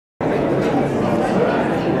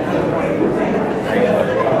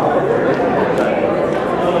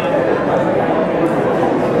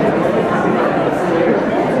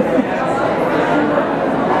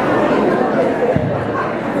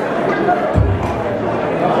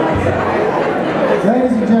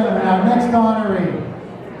our next honoree,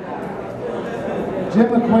 Jim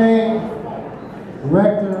McQuaid,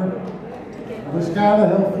 Director of the Schuyler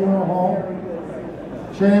Hill Funeral Home,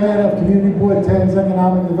 Chairman of Community Board 10's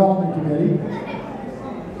Economic Development Committee,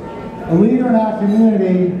 a leader in our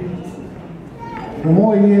community for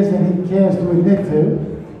more years than he cares to admit to.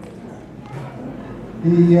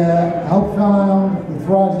 He helped found the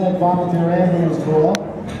Throgs Neck Volunteer Ambulance Corps,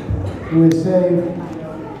 who has saved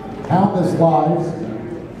countless lives.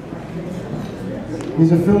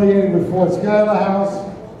 He's affiliated with Fort Schuyler House,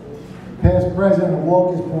 past president of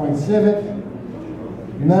Walker's Point Civic,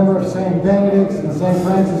 member of St. Benedict's and St.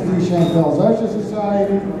 Francis de Chantel's Usher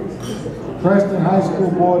Society, Preston High School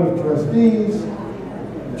Board of Trustees,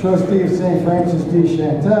 trustee of St. Francis de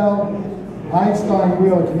Chantel, Einstein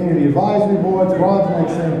Wheeler Community Advisory Board, Throgs Neck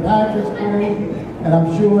St. Patrick's Day, and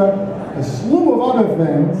I'm sure a slew of other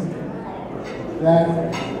things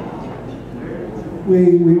that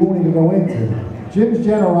we won't even go into. Jim's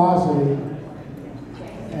generosity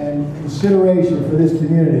and consideration for this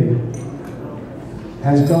community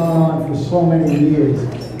has gone on for so many years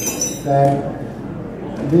that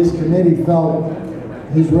this committee felt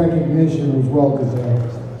his recognition was well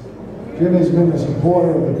deserved. Jim has been a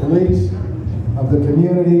supporter of the police, of the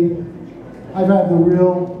community. I've had the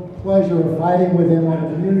real pleasure of fighting with him on the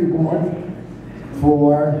community board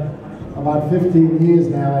for about 15 years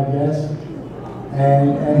now, I guess.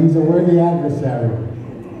 And he's a worthy adversary.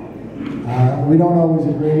 We don't always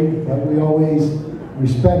agree, but we always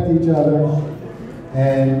respect each other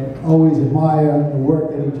and always admire the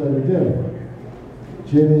work that each other do.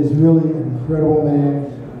 Jim is really an incredible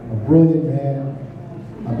man, a brilliant man,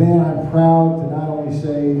 a man I'm proud to not only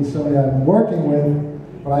say somebody I'm working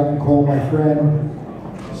with, but I can call my friend,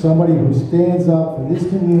 somebody who stands up for this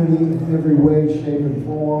community in every way, shape, and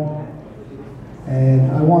form.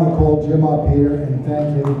 And I want to call Jim up here and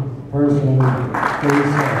thank him personally for his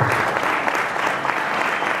service.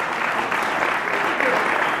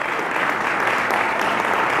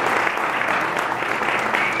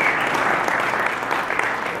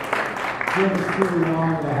 Jim, it's truly an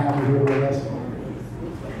honor to have you here with us.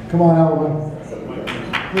 Come on, Alvin.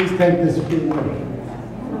 Please take this seat.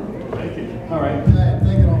 Thank you. All right.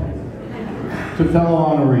 Take it on. To fellow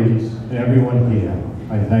honorees and everyone here,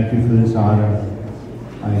 I thank you for this honor.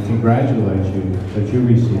 I congratulate you that you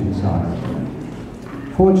received this honor.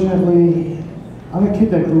 Fortunately, I'm a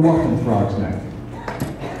kid that grew up in Throgs Neck.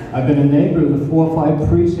 I've been a neighbor of the 4-5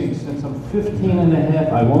 precinct since I'm 15 and a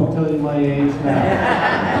half. I won't tell you my age now.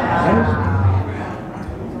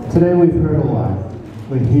 Today we've heard a lot.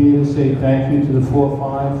 We're here to say thank you to the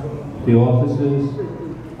 4-5, the officers.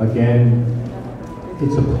 Again,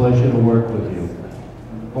 it's a pleasure to work with you.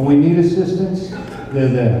 When we need assistance, they're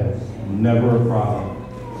there. Never a problem.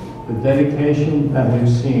 The dedication that we've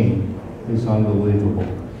seen is unbelievable.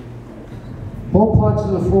 Both parts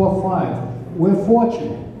of the 4-5, we're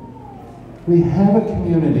fortunate. We have a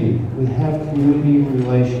community. We have community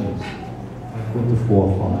relations with the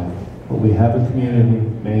 4-5, but we have a community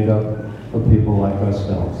made up of people like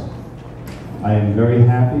ourselves. I am very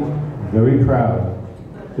happy, very proud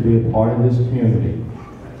to be a part of this community.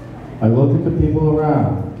 I look at the people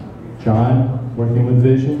around. John, working with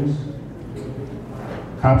Visions.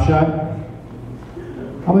 Cop Shot.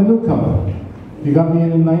 I'm a newcomer. You got me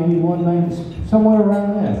in 91, 90, somewhere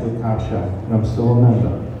around there with Cop Shot, and I'm still a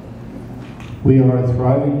member. We are a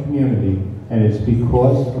thriving community, and it's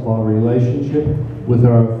because of our relationship with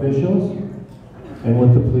our officials and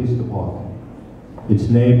with the police department. It's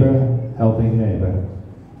neighbor helping neighbor,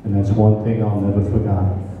 and that's one thing I'll never forget,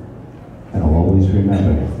 and I'll always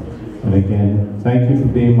remember. And again, thank you for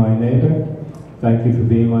being my neighbor. Thank you for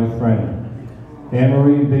being my friend.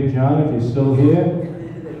 Anne-Marie and Big John, if you're still here,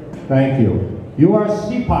 thank you. You are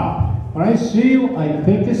CPOP. When I see you, I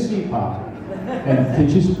think of CPOP. And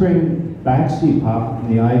to just bring back CPOP, and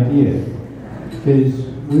the idea is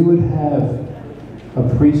we would have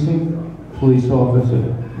a precinct police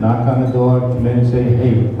officer knock on the door, come in and say,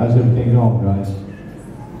 hey, how's everything going, guys?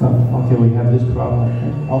 Okay, we have this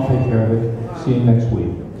problem. I'll take care of it. See you next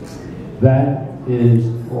week. That is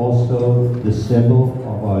also the symbol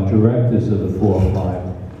of our directors of the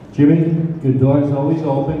 4-5. Jimmy, your door is always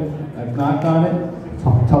open. I've knocked on it.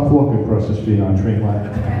 Tough walking across the street on train line,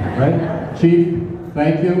 right? Chief,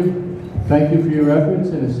 thank you. Thank you for your efforts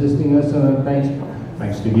in assisting us on a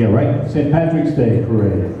St. Patrick's Day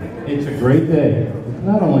parade. It's a great day,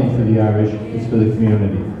 not only for the Irish, it's for the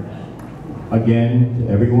community. Again,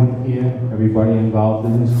 to everyone here, everybody involved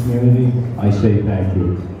in this community, I say thank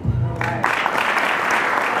you.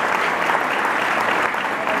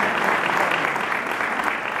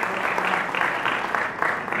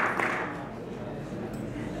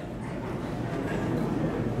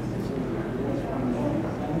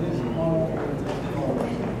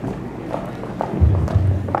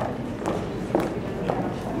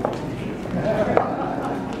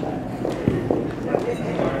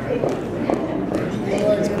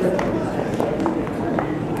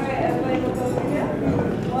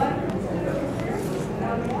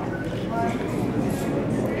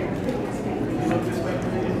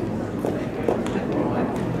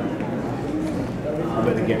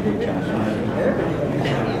 get Rich outside.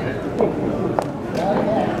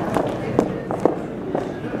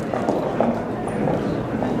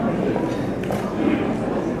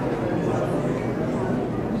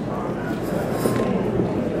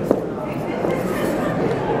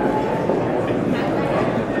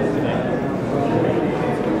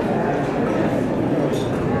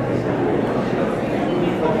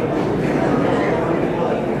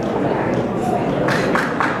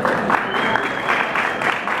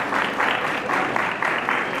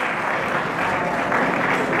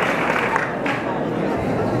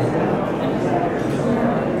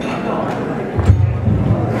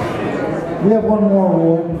 We have one more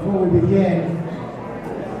award. Before we begin,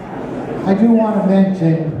 I do want to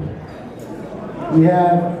mention we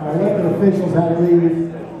have our elected officials had to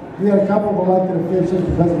leave. We had a couple of elected officials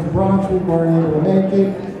because it's Bronx Week weren't able to make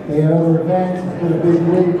it. They had other events. It's been a busy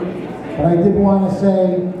week. But I did want to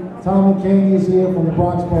say Tom McCaney is here from the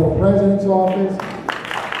Bronx Borough President's office.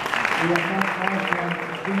 We have Matt from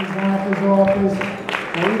Jimmy Zappa's office.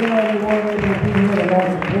 So even though they weren't able to be here, they are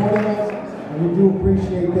supporting us. And we do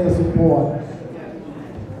appreciate their support.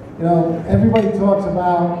 You know, everybody talks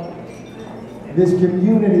about this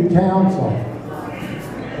community council.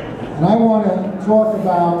 And I want to talk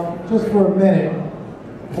about, just for a minute,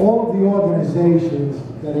 all of the organizations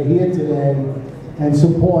that are here today and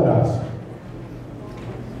support us.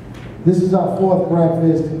 This is our fourth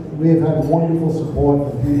breakfast. We have had wonderful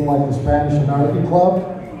support from people like the Spanish American Club,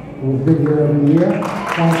 who have been here every year.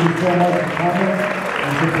 Thank you so much for coming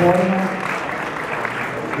and supporting us.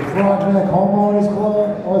 The Frogneck Homeowners Club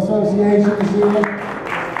Association is here.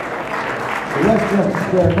 The Westchester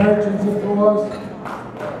Square Merchants, of course.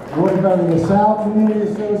 Waterbury LaSalle Community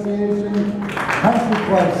Association. Country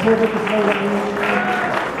Club Civic Association.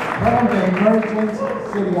 Palm Merchants.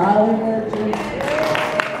 City Island Merchants.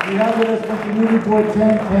 We have with us from Community Board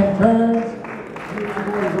 10 Kearns. Community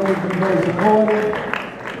Board has always been very supportive.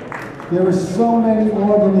 There are so many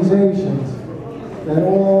organizations that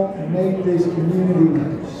all make this community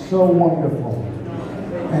so wonderful.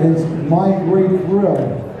 And it's my great thrill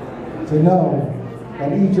to know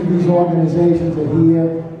that each of these organizations are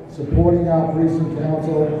here supporting our precinct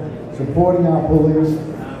council, supporting our police,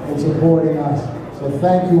 and supporting us. So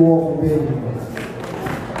thank you all for being here.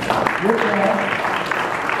 With that,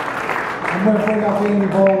 I'm going to bring up Amy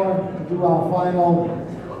Bowler to do our final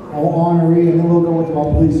honoree, and then we'll go into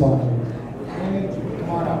our police honoree. Amy, come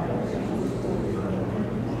on up.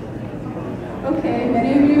 Okay,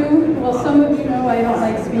 many of you, well, some of you know I don't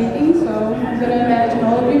like speaking, so I'm going to imagine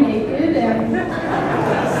all of you naked, and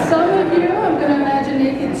some of you I'm going to imagine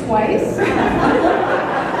naked twice.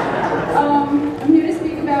 I'm here to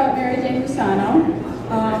speak about Mary Jane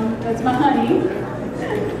Lusano. That's my honey.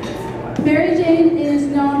 Mary Jane is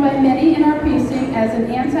known by many in our precinct as an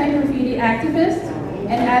anti-graffiti activist,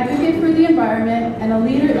 an advocate for the environment, and a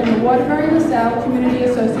leader in the Waterbury LaSalle Community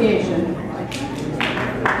Association.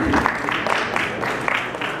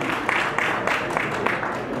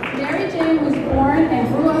 Mary Jane was born and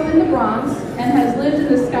grew up in the Bronx and has lived in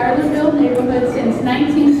the Schuylerville neighborhood since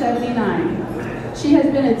 1979. She has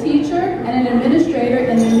been a teacher and an administrator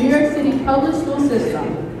in the New York City public school system.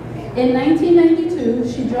 In 1992,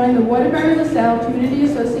 she joined the Waterbury LaSalle Community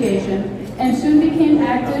Association and soon became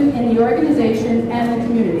active in the organization and the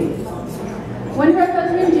community. When her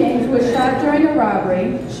husband James was shot during a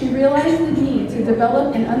robbery, she realized the need to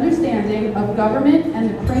develop an understanding of government and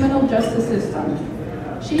the criminal justice system.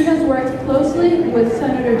 She has worked closely with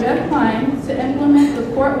Senator Jeff Klein to implement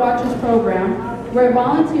the Court Watchers program, where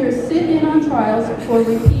volunteers sit in on trials for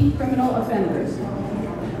repeat criminal offenders.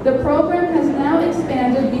 The program has now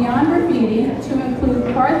expanded beyond graffiti to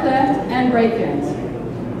include car theft and break-ins.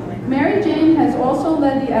 Mary Jane has also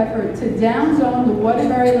led the effort to downzone the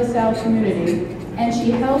Waterbury LaSalle community, and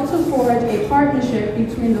she helped to forge a partnership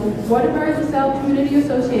between the Waterbury LaSalle Community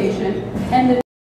Association and the